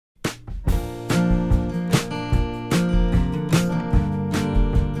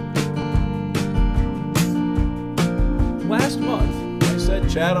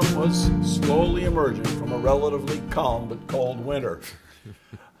Chatham was slowly emerging from a relatively calm but cold winter.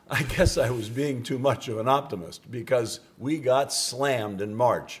 I guess I was being too much of an optimist because we got slammed in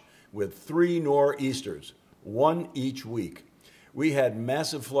March with 3 nor'easters, 1 each week. We had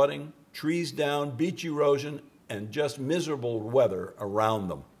massive flooding, trees down, beach erosion, and just miserable weather around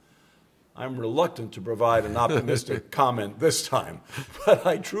them. I'm reluctant to provide an optimistic comment this time, but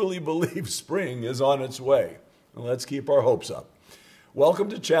I truly believe spring is on its way. Let's keep our hopes up. Welcome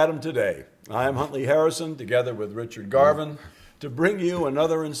to Chatham Today. I'm Huntley Harrison, together with Richard Garvin, to bring you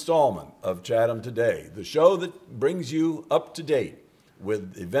another installment of Chatham Today, the show that brings you up to date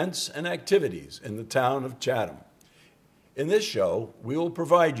with events and activities in the town of Chatham. In this show, we will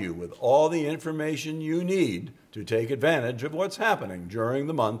provide you with all the information you need to take advantage of what's happening during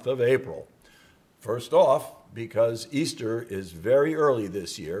the month of April. First off, because Easter is very early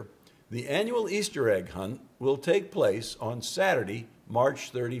this year, the annual Easter egg hunt will take place on Saturday,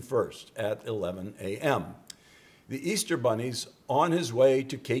 March 31st at 11 a.m. The Easter Bunny's on his way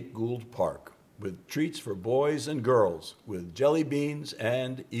to Kate Gould Park with treats for boys and girls with jelly beans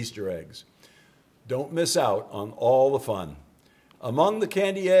and Easter eggs. Don't miss out on all the fun. Among the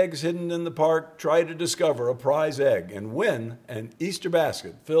candy eggs hidden in the park, try to discover a prize egg and win an Easter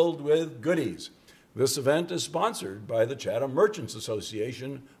basket filled with goodies. This event is sponsored by the Chatham Merchants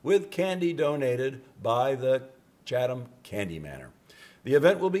Association with candy donated by the Chatham Candy Manor. The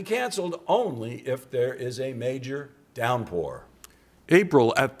event will be canceled only if there is a major downpour.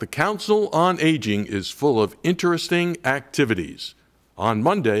 April at the Council on Aging is full of interesting activities. On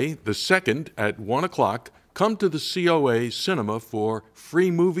Monday, the 2nd at 1 o'clock, come to the COA Cinema for Free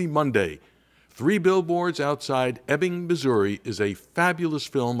Movie Monday. 3 Billboards Outside Ebbing, Missouri is a fabulous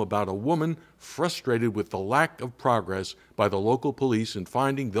film about a woman frustrated with the lack of progress by the local police in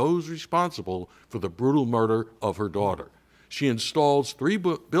finding those responsible for the brutal murder of her daughter. She installs 3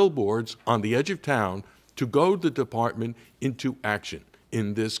 billboards on the edge of town to goad the department into action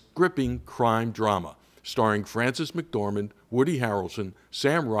in this gripping crime drama, starring Frances McDormand, Woody Harrelson,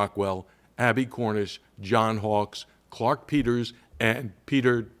 Sam Rockwell, Abby Cornish, John Hawkes, Clark Peters, and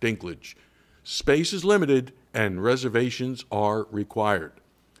Peter Dinklage. Space is limited and reservations are required.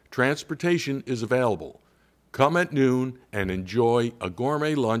 Transportation is available. Come at noon and enjoy a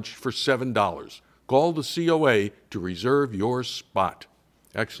gourmet lunch for $7. Call the COA to reserve your spot.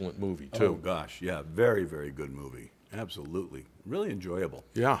 Excellent movie, too. Oh, gosh, yeah, very, very good movie. Absolutely. Really enjoyable.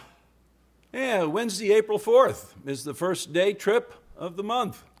 Yeah. Yeah, Wednesday, April 4th is the first day trip of the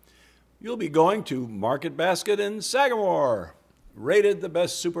month. You'll be going to Market Basket in Sagamore. Rated the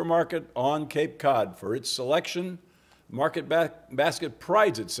best supermarket on Cape Cod for its selection, Market Basket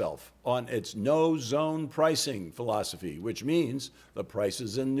prides itself on its no-zone pricing philosophy, which means the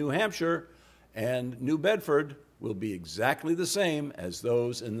prices in New Hampshire and New Bedford will be exactly the same as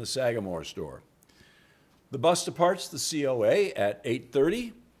those in the Sagamore store. The bus departs the COA at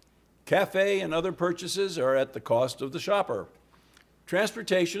 8:30. Cafe and other purchases are at the cost of the shopper.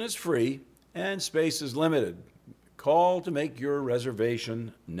 Transportation is free and space is limited. Call to make your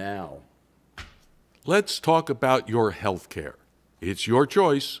reservation now. Let's talk about your health care. It's your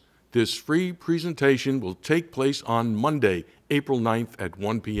choice. This free presentation will take place on Monday, April 9th at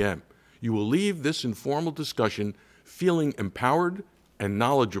 1 p.m. You will leave this informal discussion feeling empowered and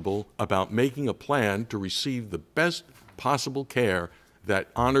knowledgeable about making a plan to receive the best possible care that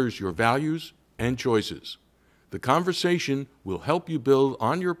honors your values and choices. The conversation will help you build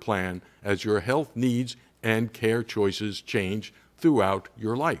on your plan as your health needs and care choices change throughout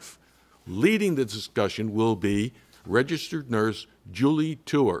your life. Leading the discussion will be registered nurse Julie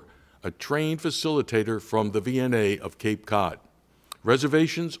Tour, a trained facilitator from the VNA of Cape Cod.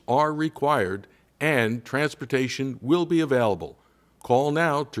 Reservations are required and transportation will be available. Call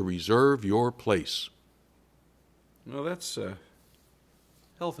now to reserve your place. Well, that's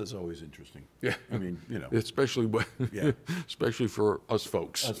health is always interesting. Yeah, I mean, you know, especially yeah, especially for us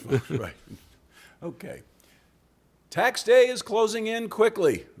folks. us folks, right? Okay. Tax day is closing in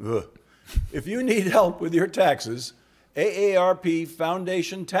quickly. Ugh. If you need help with your taxes, AARP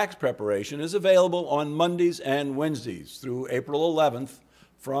Foundation Tax Preparation is available on Mondays and Wednesdays through April 11th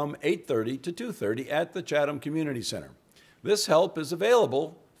from 8:30 to 2:30 at the Chatham Community Center. This help is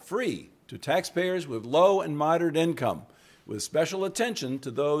available free to taxpayers with low and moderate income, with special attention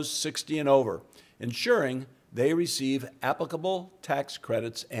to those 60 and over, ensuring they receive applicable tax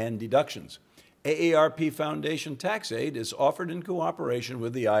credits and deductions. AARP Foundation Tax Aid is offered in cooperation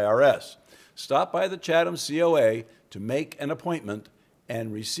with the IRS. Stop by the Chatham COA to make an appointment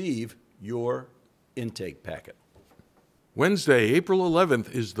and receive your intake packet. Wednesday, April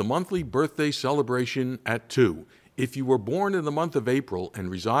 11th is the monthly birthday celebration at 2. If you were born in the month of April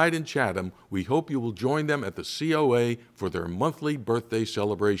and reside in Chatham, we hope you will join them at the COA for their monthly birthday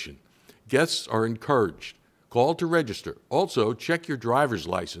celebration. Guests are encouraged. Call to register. Also, check your driver's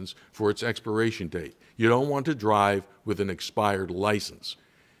license for its expiration date. You don't want to drive with an expired license.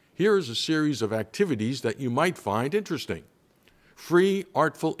 Here is a series of activities that you might find interesting. Free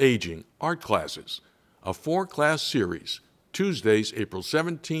Artful Aging art classes, a 4-class series, Tuesdays, April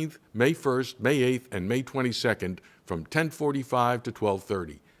 17th, May 1st, May 8th, and May 22nd from 10:45 to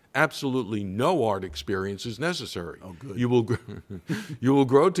 12:30. Absolutely no art experience is necessary. Oh, good. You will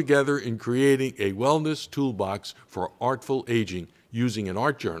grow together in creating a wellness toolbox for artful aging using an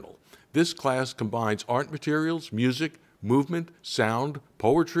art journal. This class combines art materials, music, movement, sound,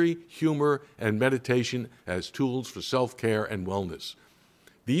 poetry, humor, and meditation as tools for self-care and wellness.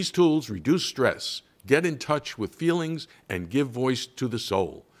 These tools reduce stress, get in touch with feelings, and give voice to the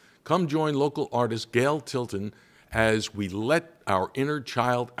soul. Come join local artist Gail Tilton as we let our inner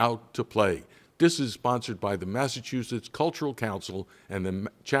child out to play. This is sponsored by the Massachusetts Cultural Council and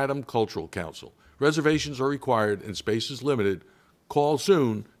the Chatham Cultural Council. Reservations are required and space is limited. Call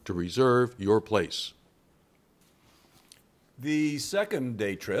soon to reserve your place. The second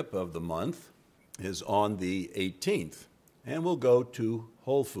day trip of the month is on the 18th, and we'll go to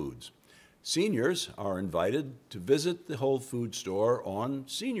Whole Foods. Seniors are invited to visit the Whole Food store on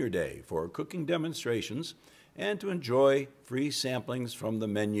Senior Day for cooking demonstrations and to enjoy free samplings from the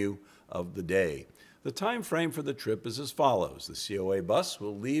menu of the day. The time frame for the trip is as follows. The COA bus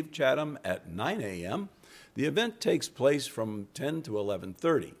will leave Chatham at 9 a.m. The event takes place from 10 to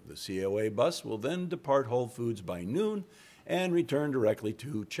 11:30. The COA bus will then depart Whole Foods by noon and return directly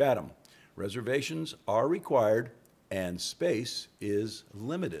to Chatham. Reservations are required and space is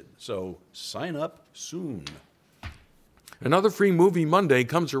limited, so sign up soon. Another free movie Monday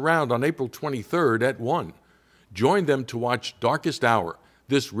comes around on April 23rd at 1. Join them to watch Darkest Hour.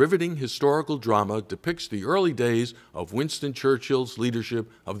 This riveting historical drama depicts the early days of Winston Churchill's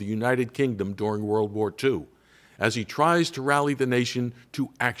leadership of the United Kingdom during World War II, as he tries to rally the nation to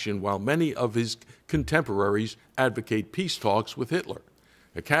action while many of his contemporaries advocate peace talks with Hitler.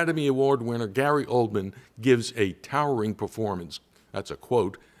 Academy Award winner Gary Oldman gives a towering performance, that's a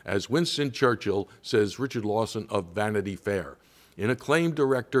quote, as Winston Churchill, says Richard Lawson of Vanity Fair. In acclaimed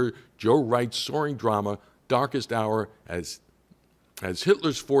director Joe Wright's soaring drama, Darkest Hour, as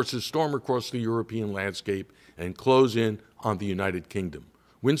Hitler's forces storm across the European landscape and close in on the United Kingdom.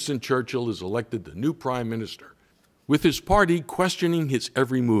 Winston Churchill is elected the new prime minister, with his party questioning his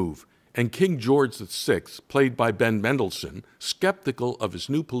every move, and King George VI, played by Ben Mendelsohn, skeptical of his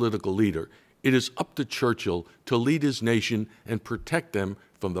new political leader. It is up to Churchill to lead his nation and protect them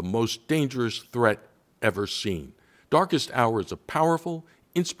from the most dangerous threat ever seen. Darkest Hour is a powerful,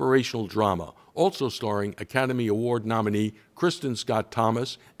 inspirational drama, also starring Academy Award nominee Kristen Scott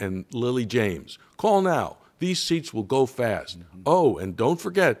Thomas and Lily James. Call now. These seats will go fast. Oh, and don't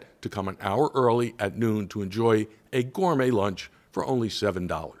forget to come an hour early at noon to enjoy a gourmet lunch for only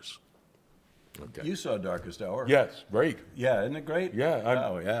 $7. Okay. You saw Darkest Hour. Yes, great. Yeah, isn't it great? Yeah.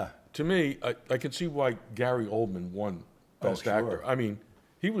 Oh, yeah. To me, I can see why Gary Oldman won Best Actor. I mean,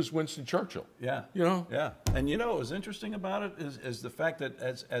 he was Winston Churchill. Yeah. You know? Yeah. And you know what was interesting about it is the fact that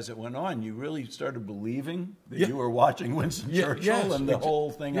as it went on, you really started believing that you were watching Winston Churchill and the whole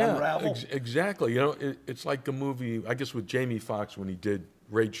thing unraveled. Exactly. You know, it's like a movie, I guess, with Jamie Foxx when he did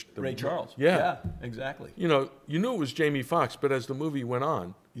Ray Charles. Yeah, exactly. You know, you knew it was Jamie Foxx, but as the movie went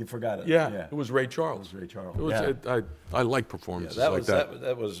on, you forgot it. Yeah, it was Ray Charles. It was Ray Charles. I like performances like that.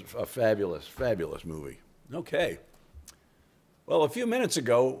 That was a fabulous, fabulous movie. Okay. Well, a few minutes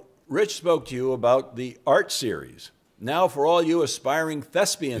ago, Rich spoke to you about the art series. Now, for all you aspiring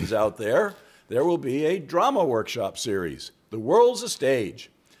thespians out there, there will be a drama workshop series. The World's a Stage.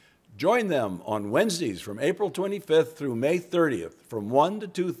 Join them on Wednesdays from April 25th through May 30th from 1 to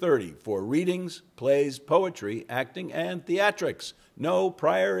 2:30 for readings, plays, poetry, acting, and theatrics. No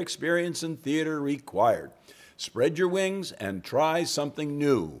prior experience in theater required. Spread your wings and try something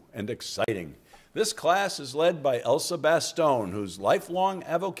new and exciting. This class is led by Elsa Bastone, whose lifelong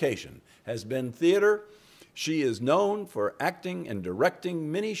avocation has been theater. She is known for acting and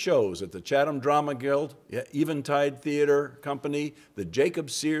directing many shows at the Chatham Drama Guild, Eventide Theater Company, the Jacob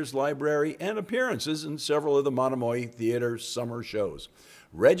Sears Library, and appearances in several of the Monomoy Theater summer shows.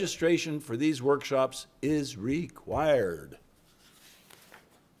 Registration for these workshops is required.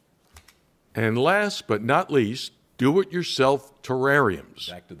 And last but not least, do-it-yourself terrariums.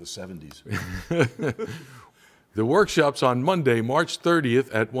 Back to the 70s. The workshop's on Monday, March 30th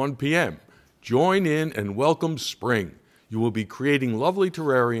at 1 p.m. Join in and welcome spring. You will be creating lovely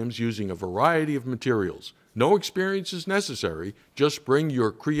terrariums using a variety of materials. No experience is necessary, just bring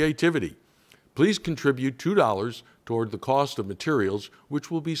your creativity. Please contribute $2 toward the cost of materials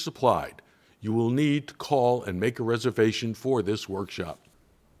which will be supplied. You will need to call and make a reservation for this workshop.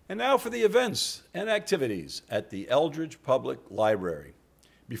 And now for the events and activities at the Eldridge Public Library.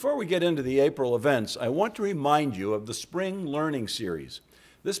 Before we get into the April events, I want to remind you of the Spring Learning Series.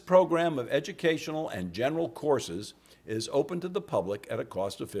 This program of educational and general courses is open to the public at a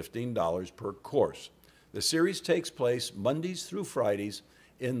cost of $15 per course. The series takes place Mondays through Fridays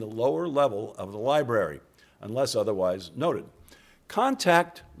in the lower level of the library, unless otherwise noted.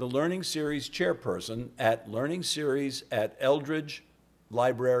 Contact the Learning Series chairperson at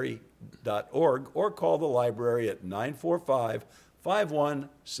learningseries@eldridgelibrary.org or call the library at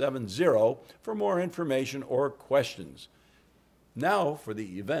 945-5170 for more information or questions. Now for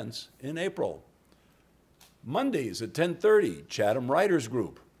the events in April. Mondays at 10:30, Chatham Writers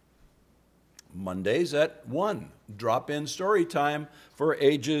Group. Mondays at 1, drop-in story time for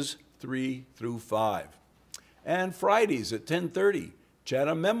ages 3 through 5. And Fridays at 10:30,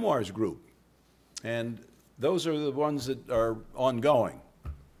 Chatham Memoirs Group. And those are the ones that are ongoing.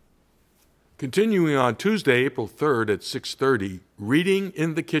 Continuing on Tuesday, April 3rd at 6:30, Reading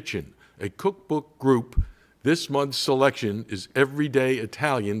in the Kitchen, a cookbook group. This month's selection is Everyday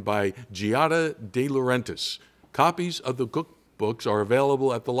Italian by Giada De Laurentiis. Copies of the cookbooks are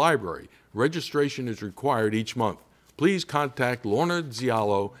available at the library. Registration is required each month. Please contact Lorna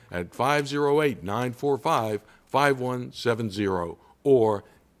Zialo at 508-945-5170 or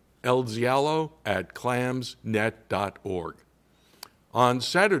lzialo@clamsnet.org. On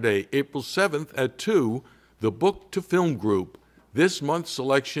Saturday, April 7th at 2, the Book to Film Group. This month's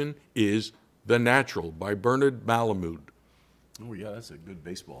selection is The Natural by Bernard Malamud. Oh, yeah, that's a good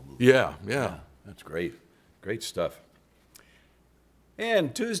baseball movie. Yeah. That's great. Great stuff.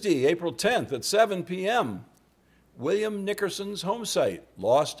 And Tuesday, April 10th at 7 p.m., William Nickerson's home site,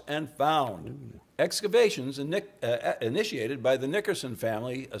 Lost and Found. Ooh. Excavations initiated by the Nickerson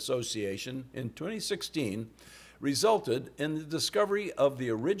Family Association in 2016 resulted in the discovery of the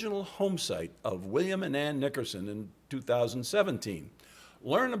original home site of William and Ann Nickerson in 2017.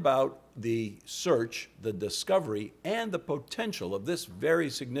 Learn about the search, the discovery, and the potential of this very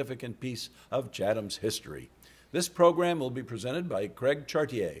significant piece of Chatham's history. This program will be presented by Craig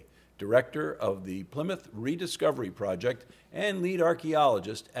Chartier, Director of the Plymouth Rediscovery Project and lead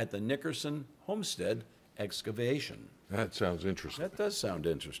archaeologist at the Nickerson Homestead Excavation. That sounds interesting. That does sound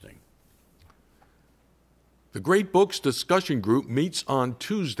interesting. The Great Books Discussion Group meets on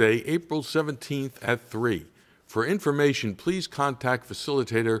Tuesday, April 17th at 3. For information, please contact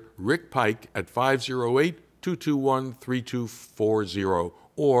facilitator Rick Pike at 508-221-3240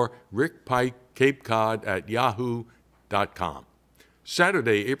 or rickpikecapecod@yahoo.com.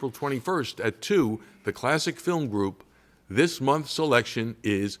 Saturday, April 21st at 2, the Classic Film Group. This month's selection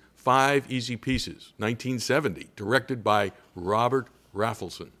is 5 Easy Pieces, 1970, directed by Robert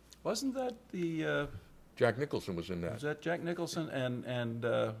Raffleson. Wasn't that the... Jack Nicholson was in that. Was that Jack Nicholson and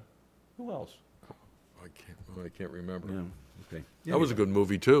who else? I can't remember. Yeah. Okay. That was a good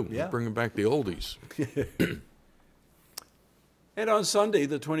movie, too. Yeah. Bringing back the oldies. And on Sunday,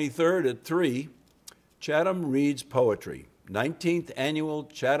 the 23rd at 3, Chatham Reads Poetry. 19th Annual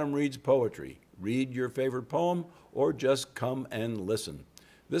Chatham Reads Poetry. Read your favorite poem or just come and listen.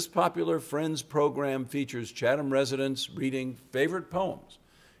 This popular Friends program features Chatham residents reading favorite poems.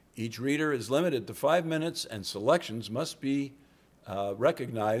 Each reader is limited to 5 minutes and selections must be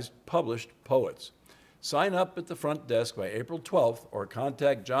recognized published poets. Sign up at the front desk by April 12th or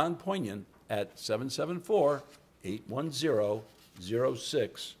contact John Poignan at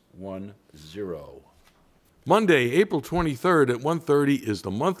 774-810-0610. Monday, April 23rd at 1:30 is the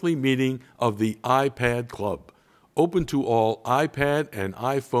monthly meeting of the iPad Club, open to all iPad and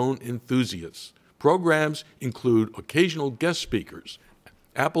iPhone enthusiasts. Programs include occasional guest speakers,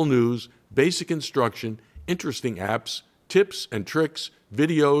 Apple News, basic instruction, interesting apps, tips and tricks,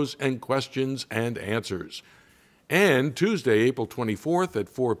 videos, and questions and answers. And Tuesday, April 24th at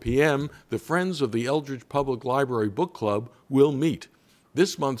 4 p.m., the Friends of the Eldridge Public Library Book Club will meet.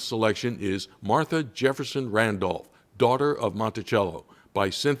 This month's selection is Martha Jefferson Randolph, Daughter of Monticello, by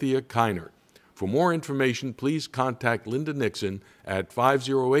Cynthia Kiner. For more information, please contact Linda Nixon at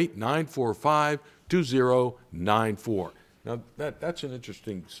 508-945-2094. Now, that's an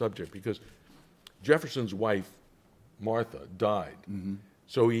interesting subject because Jefferson's wife, Martha, died. Mm-hmm.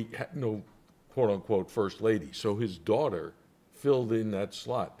 So he had no quote-unquote first lady. So his daughter filled in that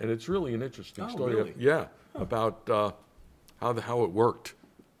slot. And it's really an interesting story. Really? Yeah, about how it worked.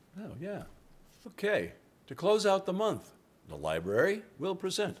 Oh, yeah. Okay. To close out the month, The library will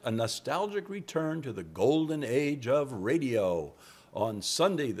present a nostalgic return to the golden age of radio. On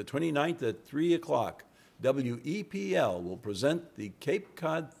Sunday, the 29th at 3 o'clock, WEPL will present the Cape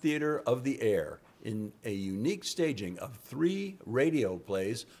Cod Theater of the Air in a unique staging of 3 radio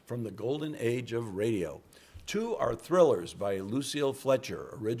plays from the golden age of radio. 2 are thrillers by Lucille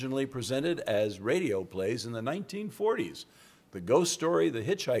Fletcher, originally presented as radio plays in the 1940s. The Ghost Story, The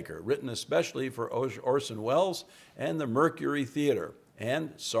Hitchhiker, written especially for Orson Welles and the Mercury Theater.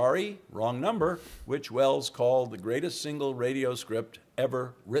 And Sorry, Wrong Number, which Welles called the greatest single radio script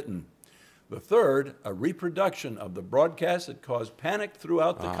ever written. The third, a reproduction of the broadcast that caused panic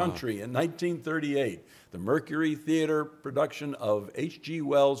throughout the country in 1938, the Mercury Theater production of H.G.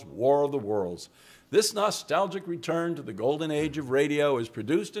 Wells' War of the Worlds. This nostalgic return to the golden age of radio is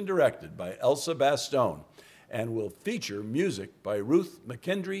produced and directed by Elsa Bastone and will feature music by Ruth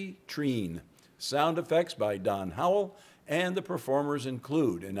McKendry Treen, sound effects by Don Howell, and the performers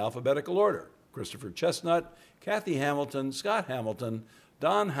include, in alphabetical order, Christopher Chestnut, Kathy Hamilton, Scott Hamilton,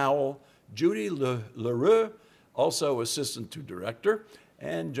 Don Howell, Judy LaRue, also assistant to director,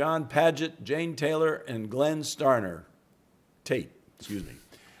 and John Padgett, Jane Taylor, and Glenn Tate.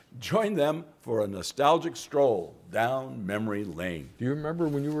 Join them for a nostalgic stroll down memory lane. Do you remember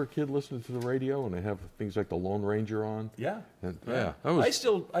when you were a kid listening to the radio and they have things like the Lone Ranger on? Yeah. Yeah. I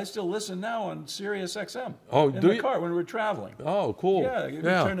still listen now on Sirius XM. Oh, in the car when we're traveling. Oh, cool. Yeah, you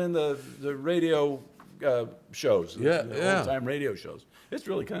turn in the radio shows. The old-time radio shows. It's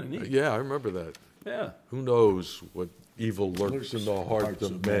really kind of neat. Yeah, I remember that. Yeah. Who knows what evil lurks in the hearts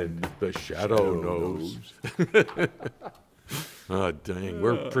of men? The shadow knows. Oh, dang.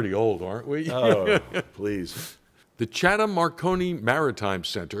 We're pretty old, aren't we? Oh, please. The Chatham Marconi Maritime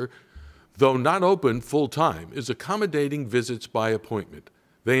Center, though not open full-time, is accommodating visits by appointment.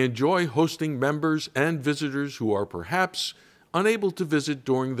 They enjoy hosting members and visitors who are perhaps unable to visit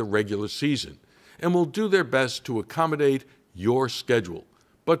during the regular season and will do their best to accommodate your schedule.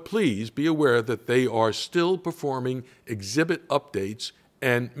 But please be aware that they are still performing exhibit updates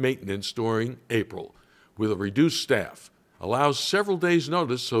and maintenance during April with a reduced staff. Allows several days'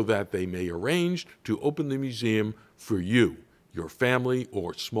 notice so that they may arrange to open the museum for you, your family,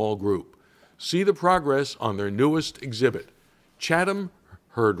 or small group. See the progress on their newest exhibit, Chatham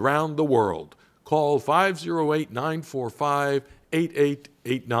Heard Round the World. Call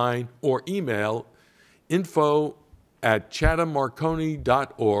 508-945-8889 or email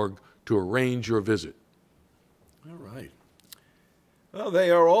info@chathammarconi.org to arrange your visit. All right. Well,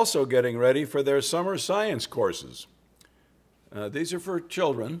 they are also getting ready for their summer science courses. These are for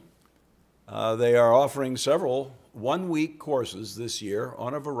children. They are offering several one-week courses this year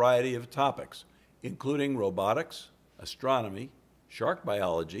on a variety of topics, including robotics, astronomy, shark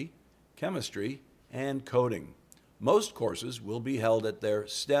biology, chemistry, and coding. Most courses will be held at their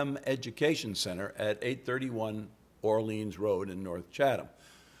STEM Education Center at 831 Orleans Road in North Chatham.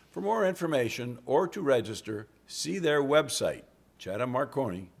 For more information or to register, see their website,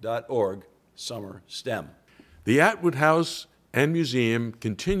 chathammarconi.org, Summer STEM. The Atwood House and Museum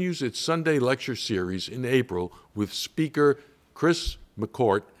continues its Sunday lecture series in April with speaker Chris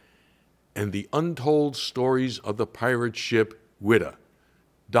McCourt and the untold stories of the pirate ship Whydah.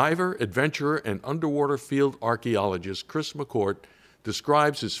 Diver, adventurer, and underwater field archaeologist Chris McCourt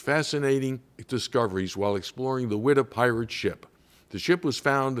describes his fascinating discoveries while exploring the Whydah pirate ship. The ship was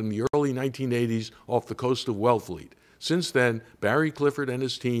found in the early 1980s off the coast of Wellfleet. Since then, Barry Clifford and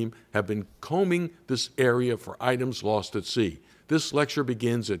his team have been combing this area for items lost at sea. This lecture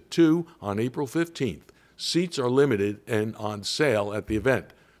begins at 2 on April 15th. Seats are limited and on sale at the event.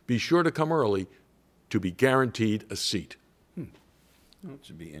 Be sure to come early to be guaranteed a seat. That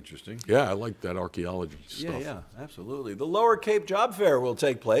should be interesting. Yeah, I like that archaeology stuff. Yeah, absolutely. The Lower Cape Job Fair will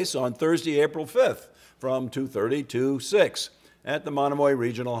take place on Thursday, April 5th from 2:30 to 6 at the Monomoy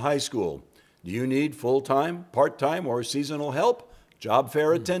Regional High School. Do you need full-time, part-time, or seasonal help? Job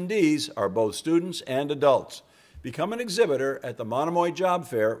Fair attendees are both students and adults. Become an exhibitor at the Monomoy Job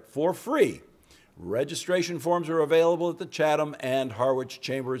Fair for free. Registration forms are available at the Chatham and Harwich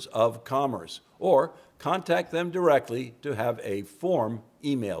Chambers of Commerce, or contact them directly to have a form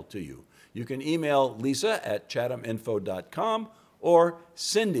emailed to you. You can email Lisa at chathaminfo.com or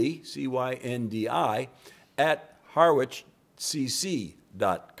Cindy, C-Y-N-D-I, at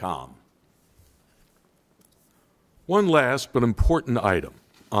harwichcc.com. One last but important item.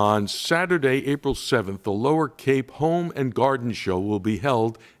 On Saturday, April 7th, the Lower Cape Home and Garden Show will be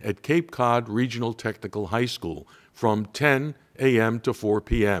held at Cape Cod Regional Technical High School from 10 a.m. to 4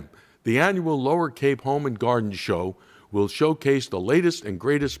 p.m. The annual Lower Cape Home and Garden Show will showcase the latest and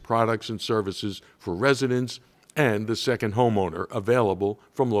greatest products and services for residents and the second homeowner available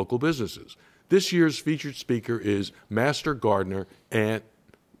from local businesses. This year's featured speaker is Master Gardener Aunt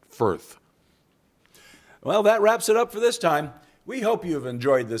Firth. Well, that wraps it up for this time. We hope you've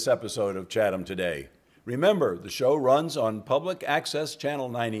enjoyed this episode of Chatham Today. Remember, the show runs on Public Access Channel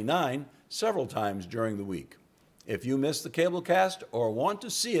 99 several times during the week. If you missed the cablecast or want to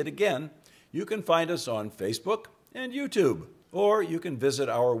see it again, you can find us on Facebook and YouTube, or you can visit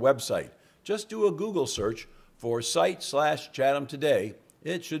our website. Just do a Google search for site/Chatham Today.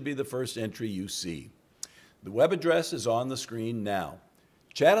 It should be the first entry you see. The web address is on the screen now.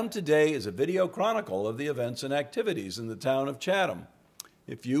 Chatham Today is a video chronicle of the events and activities in the town of Chatham.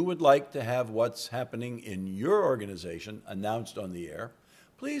 If you would like to have what's happening in your organization announced on the air,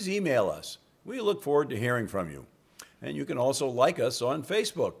 please email us. We look forward to hearing from you. And you can also like us on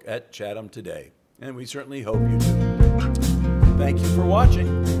Facebook at Chatham Today. And we certainly hope you do. Thank you for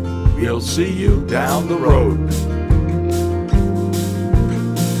watching. We'll see you down the road.